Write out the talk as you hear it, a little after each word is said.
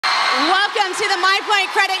Welcome to the My Point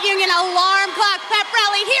Credit Union Alarm Clock Pep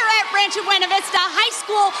Rally here at Rancho Buena Vista High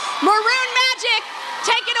School. Maroon Magic,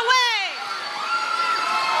 take it away.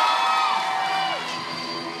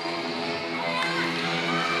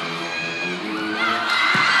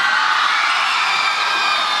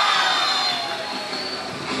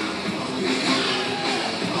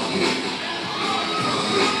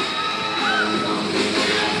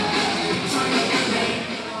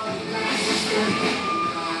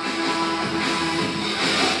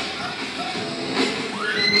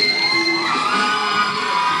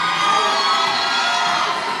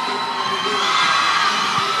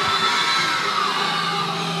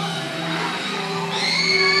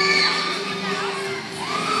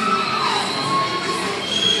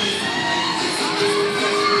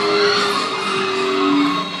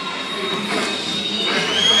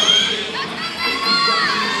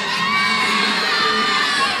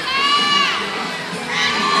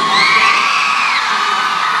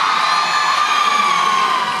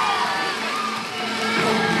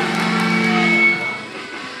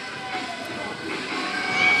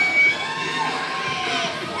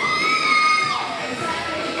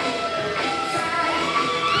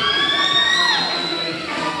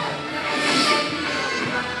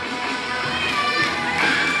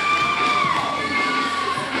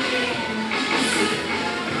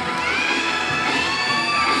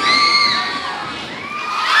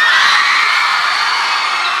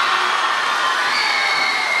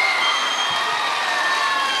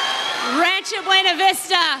 Rancho Buena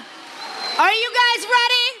Vista. Are you guys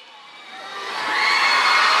ready?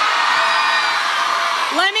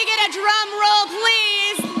 Let me get a drum roll,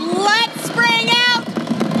 please. Let's bring out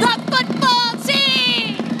the football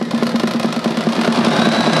team.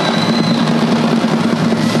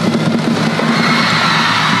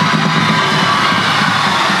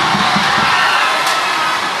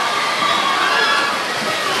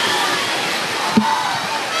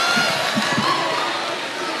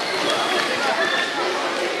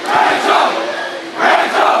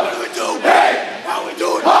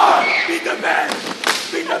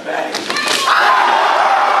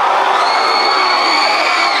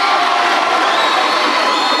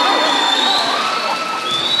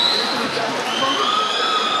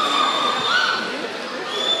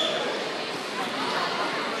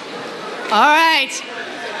 All right.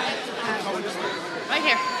 Right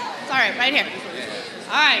here. It's all right, right here.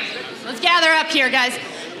 All right, let's gather up here, guys.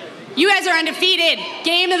 You guys are undefeated.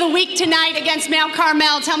 Game of the week tonight against Mount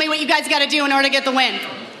Carmel. Tell me what you guys got to do in order to get the win.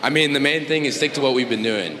 I mean, the main thing is stick to what we've been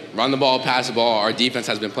doing. Run the ball, pass the ball. Our defense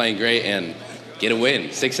has been playing great, and get a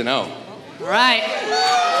win, 6-0. All right.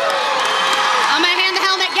 I'm going to hand the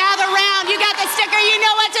helmet. Gather around. You got the sticker. You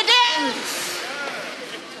know what to do.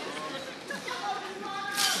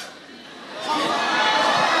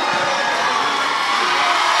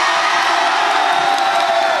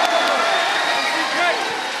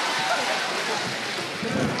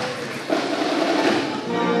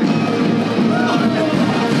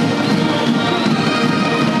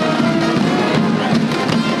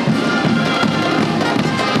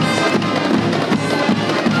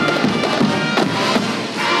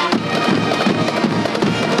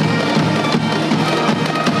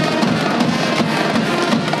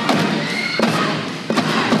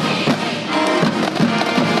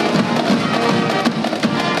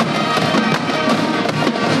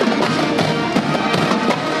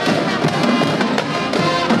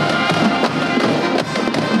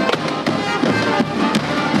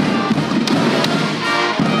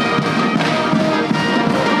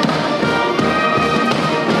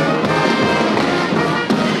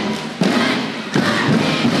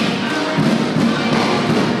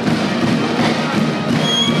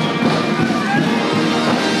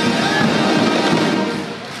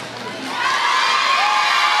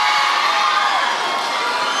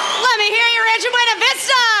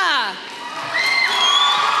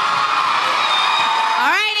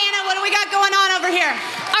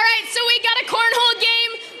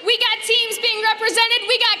 Represented.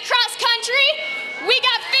 We got cross country, we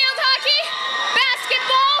got field hockey,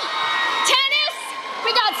 basketball, tennis,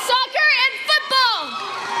 we got soccer and football.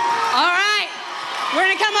 All right, we're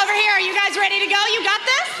gonna come over here. Are you guys ready to go? You got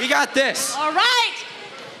this? We got this. All right,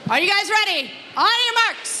 are you guys ready? On your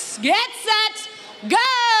marks, get set, go!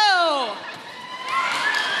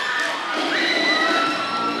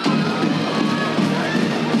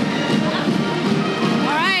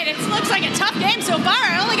 All right, it looks like a tough game so far.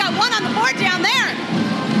 I only got one on the board down there.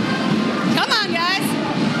 Come on, guys.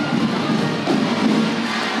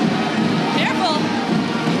 Careful.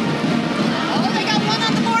 Oh, they got one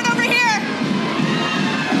on the board over here.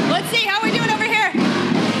 Let's see, how are we doing over here?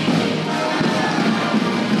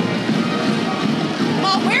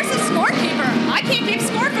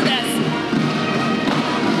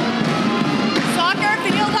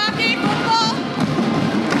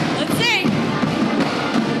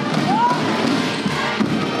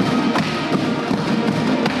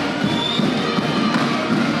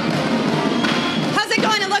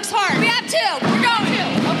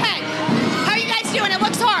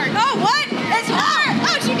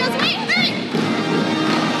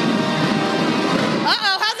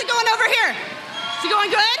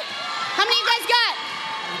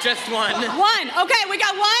 Just one. One. Okay, we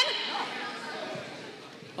got one.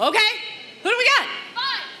 Okay. Who do we got?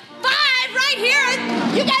 Five right here.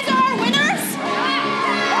 You guys are our winners.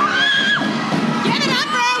 Give it up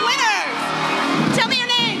for our winners. Tell me your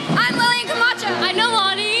name. I'm Lillian Camacho. I know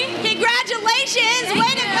Lonnie. Congratulations.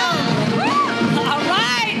 Way to go. All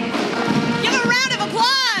right. Give a round of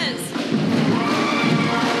applause.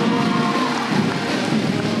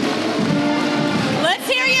 Let's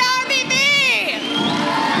hear you, RBB.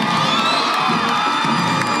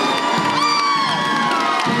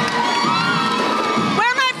 Where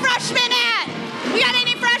are my freshmen at? We got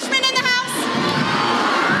any freshmen in the house?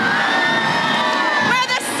 Where are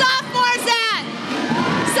the sophomores at?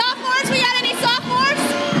 Sophomores, we got any sophomores?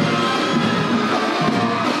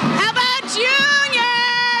 How about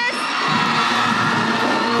juniors?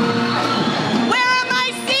 Where are my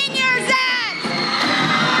seniors at?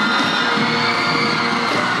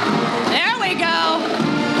 There we go.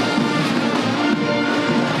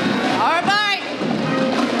 All right.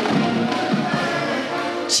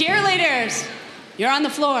 Cheerleaders, you're on the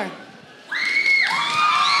floor.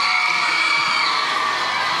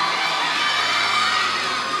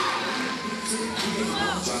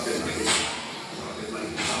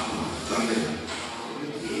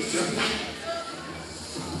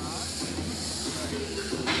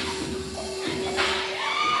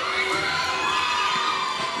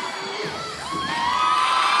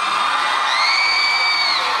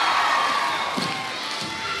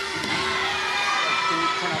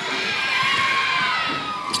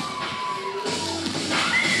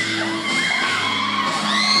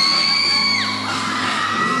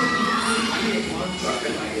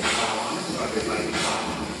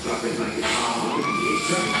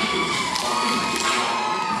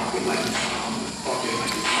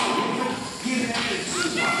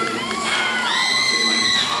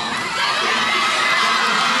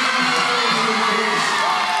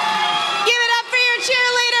 Give it up for your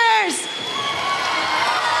cheerleaders.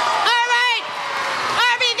 All right,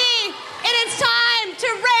 RBV, it is time to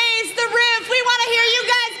raise the roof. We want to hear you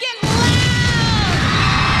guys get loud.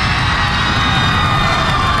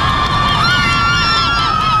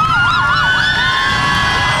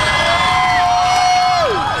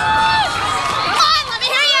 Come on, let me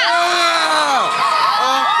hear you.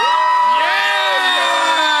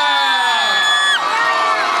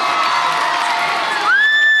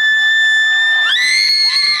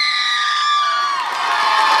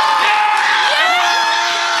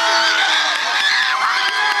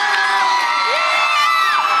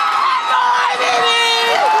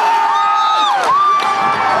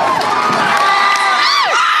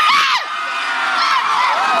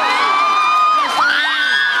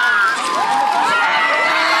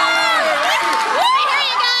 Let me hear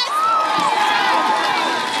you guys.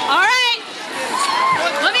 All right.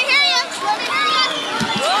 Let me hear you. Let me hear you.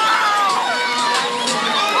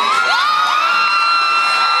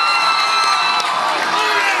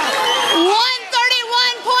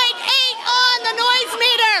 131.8 on the noise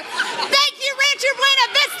meter. Thank you, Rancho Buena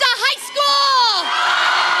Vista High School.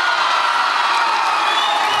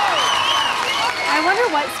 I wonder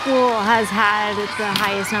what school has had the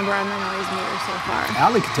highest number on the noise meter so far.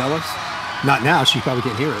 Allie could tell us. Not now, she probably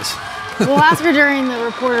can't hear us. We'll ask her during the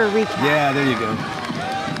reporter recap. Yeah, there you go.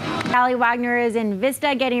 Allie Wagner is in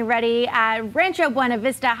Vista getting ready at Rancho Buena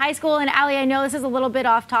Vista High School. And Allie, I know this is a little bit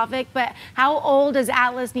off topic, but how old does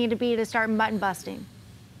Atlas need to be to start mutton busting?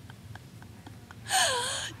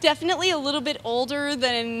 Definitely a little bit older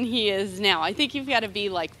than he is now. I think you've got to be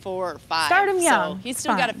like 4 or 5. Start him young. So he's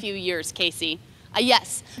still got a Fine. few years, Casey.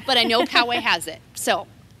 Yes, but I know Poway has it. So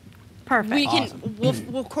Perfect. we can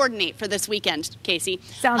we'll coordinate for this weekend, Casey.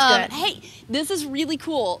 Sounds good. Hey, this is really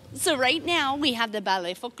cool. So right now we have the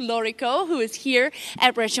Ballet Folklorico who is here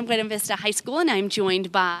at Rancho Buena Vista High School, and I'm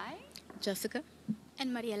joined by Jessica.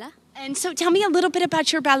 And Mariela. And so tell me a little bit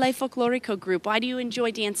about your Ballet Folklorico group. Why do you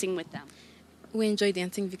enjoy dancing with them? We enjoy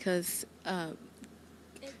dancing because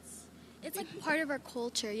It's like part of our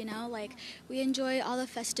culture, you know, like we enjoy all the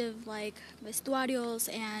festive like vestuarios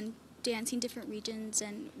and dancing different regions,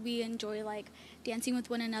 and we enjoy like dancing with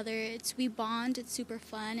one another. We bond, it's super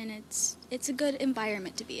fun, and it's a good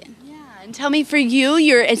environment to be in. Yeah, and tell me, for you,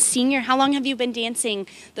 you're a senior, how long have you been dancing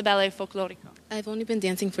the Ballet Folklorico? I've only been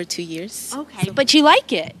dancing for 2 years. Okay, but you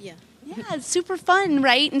like it? Yeah. Yeah, it's super fun,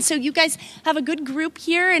 right? And so you guys have a good group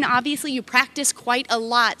here, and obviously you practice quite a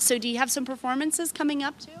lot. So do you have some performances coming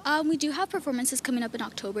up too? We do have performances coming up in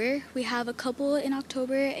October. We have a couple in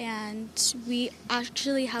October, and we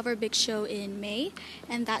actually have our big show in May,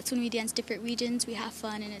 and that's when we dance different regions. We have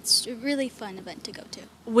fun, and it's a really fun event to go to.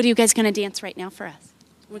 What are you guys going to dance right now for us?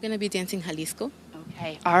 We're going to be dancing Jalisco.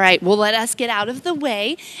 Okay, all right. Well, let us get out of the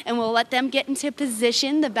way, and we'll let them get into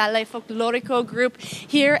position, the Ballet Folklorico group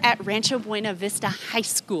here at Rancho Buena Vista High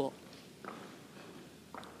School.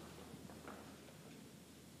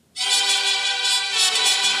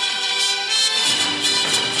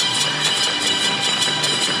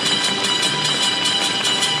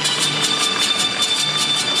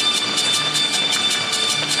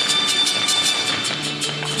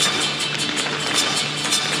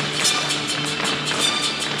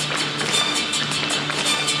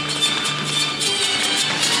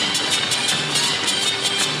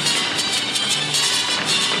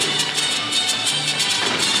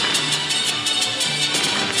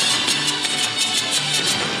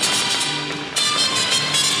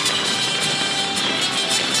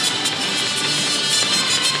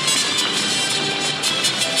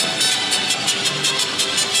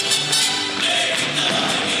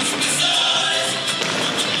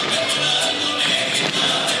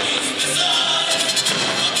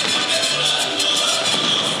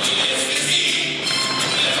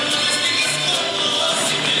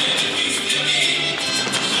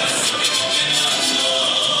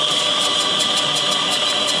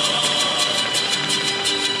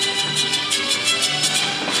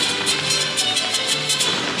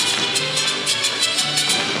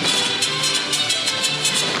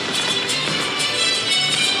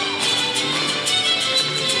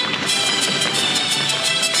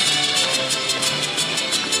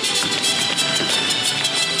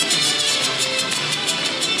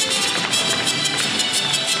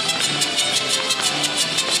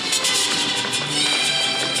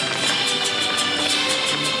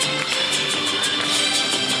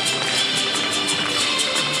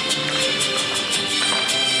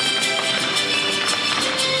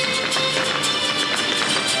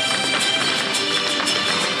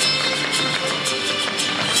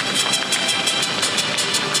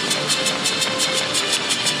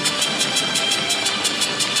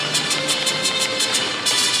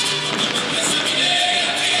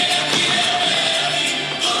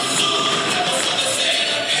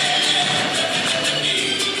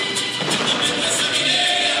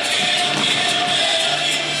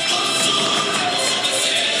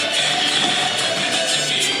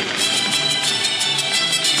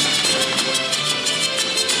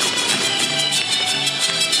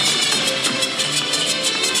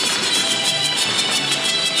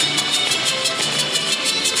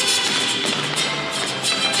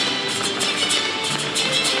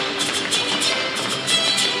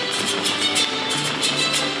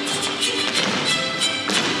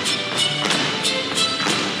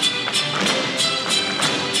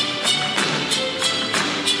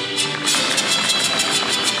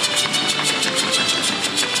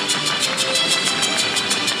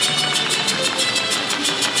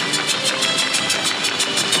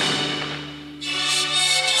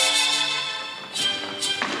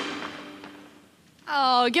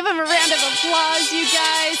 Oh, give them a round of applause, you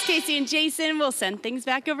guys. Casey and Jason, we'll send things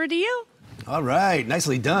back over to you. All right,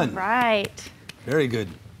 nicely done. Right. Very good.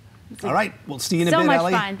 All right, we'll see you in a So bit, much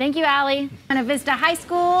Allie. fun. Thank you, Allie. Buena Vista High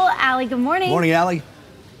School. Allie, good morning. Morning, Allie.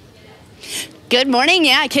 Good morning.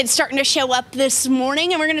 Yeah, kids starting to show up this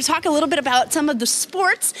morning, and we're going to talk a little bit about some of the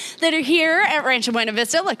sports that are here at Rancho Buena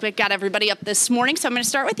Vista. Like, we've got everybody up this morning, so I'm going to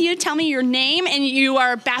start with you. Tell me your name, and you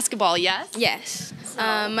are basketball, yes? Yes.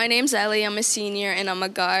 My name's Ellie. I'm a senior, and I'm a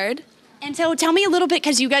guard. And so tell me a little bit,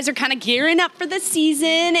 because you guys are kind of gearing up for the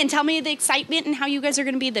season, and tell me the excitement and how you guys are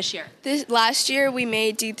going to be this year. Last year, we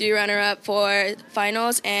made D3 runner-up for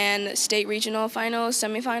finals and state regional finals,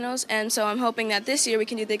 semifinals, and so I'm hoping that this year we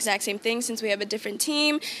can do the exact same thing since we have a different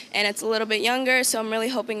team, and it's a little bit younger, so I'm really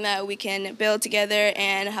hoping that we can build together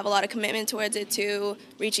and have a lot of commitment towards it to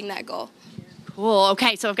reaching that goal. Cool.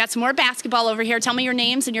 Okay, so I've got some more basketball over here. Tell me your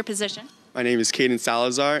names and your position. My name is Caden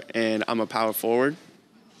Salazar, and I'm a power forward.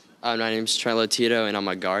 My name's Trello Tito, and I'm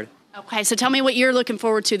a guard. Okay, so tell me what you're looking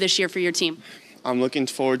forward to this year for your team. I'm looking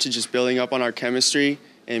forward to just building up on our chemistry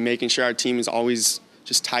and making sure our team is always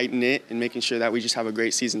just tight-knit and making sure that we just have a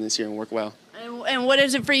great season this year and work well. And what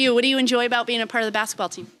is it for you? What do you enjoy about being a part of the basketball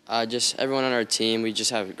team? Just everyone on our team, we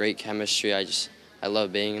just have great chemistry. I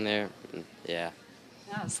love being in there. Yeah.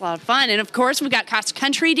 Yeah, it's a lot of fun. And of course, we've got cross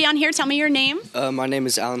country down here. Tell me your name. My name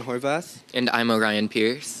is Alan Horvath. And I'm Orion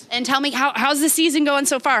Pierce. And tell me, how's the season going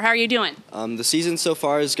so far? How are you doing? The season so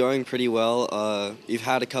far is going pretty well. We've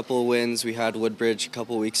had a couple of wins. We had Woodbridge a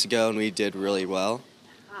couple of weeks ago, and we did really well.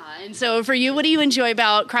 And so for you, what do you enjoy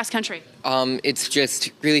about cross country? It's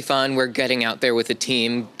just really fun. We're getting out there with a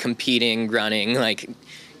team, competing, running, like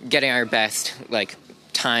getting our best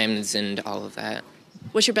times and all of that.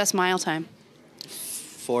 What's your best mile time?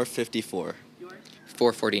 4:54.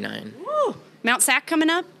 449. Woo. Mount Sac coming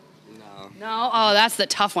up? No, oh, that's the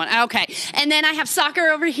tough one. Okay, and then I have soccer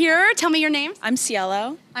over here. Tell me your names. I'm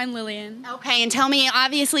Cielo. I'm Lillian. Okay, and tell me,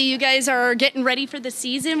 obviously you guys are getting ready for the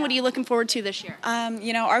season. What are you looking forward to this year?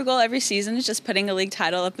 You know, our goal every season is just putting a league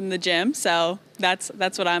title up in the gym, so that's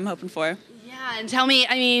what I'm hoping for. Yeah, and tell me,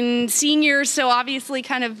 I mean, seniors, so obviously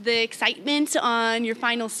kind of the excitement on your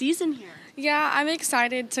final season here. Yeah, I'm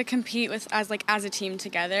excited to compete with as a team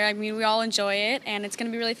together. I mean, we all enjoy it, and it's going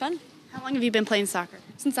to be really fun. How long have you been playing soccer?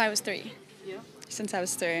 Since I was 3. Since I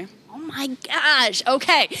was 3. Oh my gosh.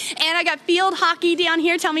 Okay. And I got field hockey down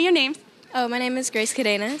here. Tell me your names. Oh, my name is Grace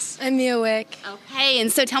Cadenas. I'm Mia Wick. Okay.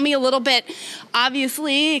 And so tell me a little bit,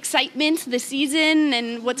 obviously, excitement, the season,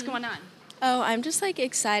 and what's going on. Oh, I'm just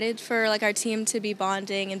excited for our team to be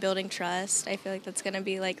bonding and building trust. I feel like that's going to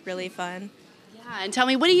be really fun. Yeah. And tell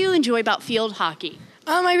me, what do you enjoy about field hockey?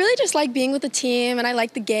 I really just like being with the team, and I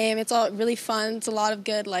like the game. It's all really fun. It's a lot of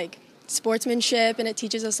good sportsmanship, and it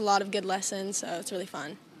teaches us a lot of good lessons, so it's really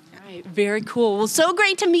fun. All right, very cool. Well, so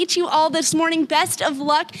great to meet you all this morning. Best of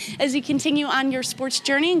luck as you continue on your sports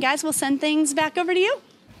journey. And guys, we'll send things back over to you.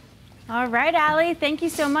 All right, Allie, thank you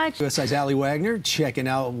so much. USI's Allie Wagner checking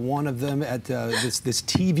out one of them at this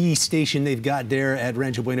TV station they've got there at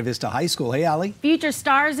Rancho Buena Vista High School. Hey, Allie. Future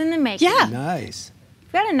stars in the making. Yeah. Nice.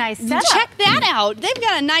 We've got a nice setup. Check that out. They've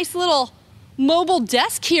got a nice little mobile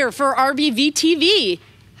desk here for RBV TV.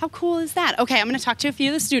 How cool is that? Okay, I'm going to talk to a few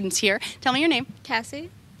of the students here. Tell me your name. Cassie.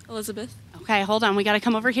 Elizabeth. Okay, hold on. We got to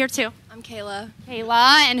come over here, too. I'm Kayla.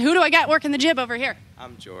 Kayla. And who do I got working the jib over here?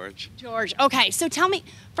 I'm George. George. Okay, so tell me,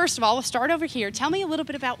 first of all, we'll start over here. Tell me a little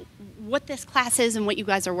bit about what this class is and what you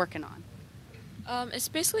guys are working on. It's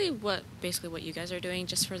basically what you guys are doing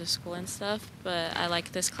just for the school and stuff, but I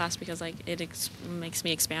like this class because it makes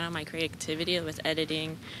me expand on my creativity with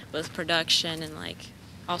editing, with production, and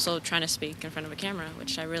also trying to speak in front of a camera,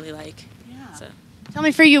 which I really like. Yeah. So. Tell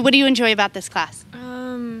me for you, what do you enjoy about this class?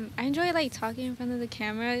 I enjoy talking in front of the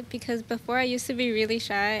camera because before I used to be really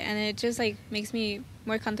shy, and it just makes me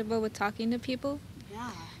more comfortable with talking to people. Yeah.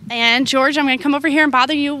 And George, I'm going to come over here and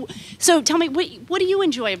bother you. So tell me, what do you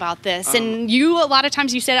enjoy about this? And you, a lot of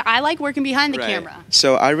times you said, I like working behind the camera.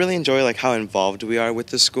 So I really enjoy how involved we are with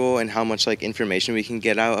the school and how much information we can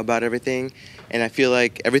get out about everything. And I feel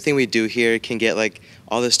like everything we do here can get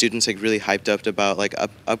all the students really hyped up about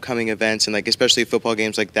upcoming events and especially football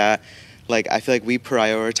games like that. I feel we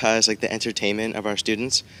prioritize the entertainment of our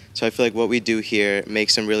students. So I feel what we do here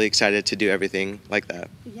makes them really excited to do everything like that.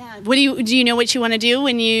 Yeah. What do you know what you want to do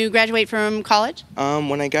when you graduate from college?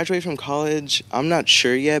 When I graduate from college, I'm not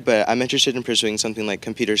sure yet, but I'm interested in pursuing something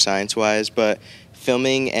computer science-wise. But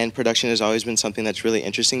filming and production has always been something that's really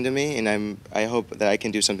interesting to me, and I hope that I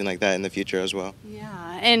can do something like that in the future as well. Yeah.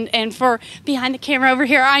 And for behind the camera over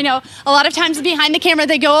here, I know a lot of times behind the camera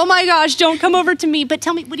they go, oh my gosh, don't come over to me. But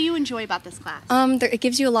tell me, what do you enjoy about this class? It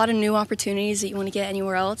gives you a lot of new opportunities that you want to get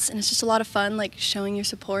anywhere else, and it's just a lot of fun, showing your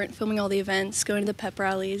support, filming all the events, going to the pep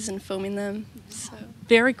rallies and filming them. So.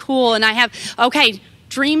 Very cool. And I have,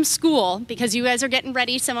 Dream School, because you guys are getting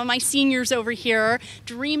ready. Some of my seniors over here.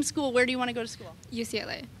 Dream School, where do you want to go to school?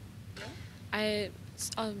 UCLA. UC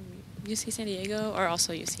San Diego or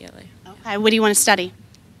also UCLA. Okay, what do you want to study?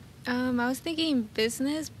 I was thinking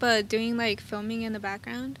business, but doing filming in the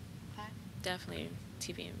background. Definitely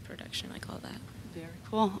TV and production, all that. Very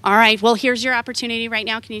cool. All right, well, here's your opportunity right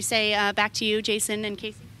now. Can you say back to you, Jason and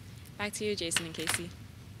Casey? Back to you, Jason and Casey.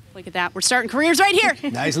 Look at that. We're starting careers right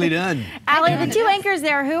here. Nicely done. Allie, the two anchors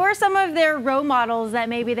there, who are some of their role models that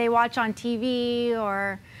maybe they watch on TV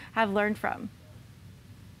or have learned from?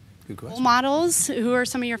 Good question. Role models, who are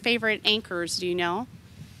some of your favorite anchors, do you know?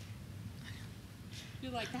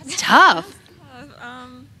 You're that's tough.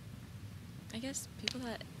 I guess people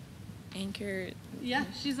that anchor. Yeah,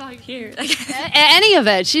 she's here. Any of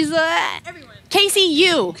it. She's everyone. Casey,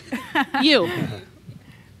 you.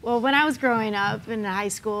 Well, when I was growing up in high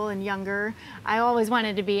school and younger, I always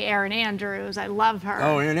wanted to be Erin Andrews. I love her.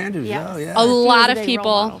 Oh, Erin Andrews. Yes. Oh, yeah. A lot of big people.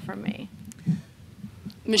 Role model for me.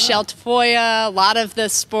 Michelle Tafoya, a lot of the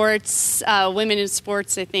sports, women in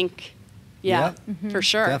sports, I think. Yeah, for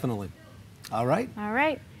sure. Definitely. All right. All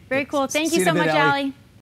right. Very cool. Thank See you you in so a bit, much, Allie. Allie.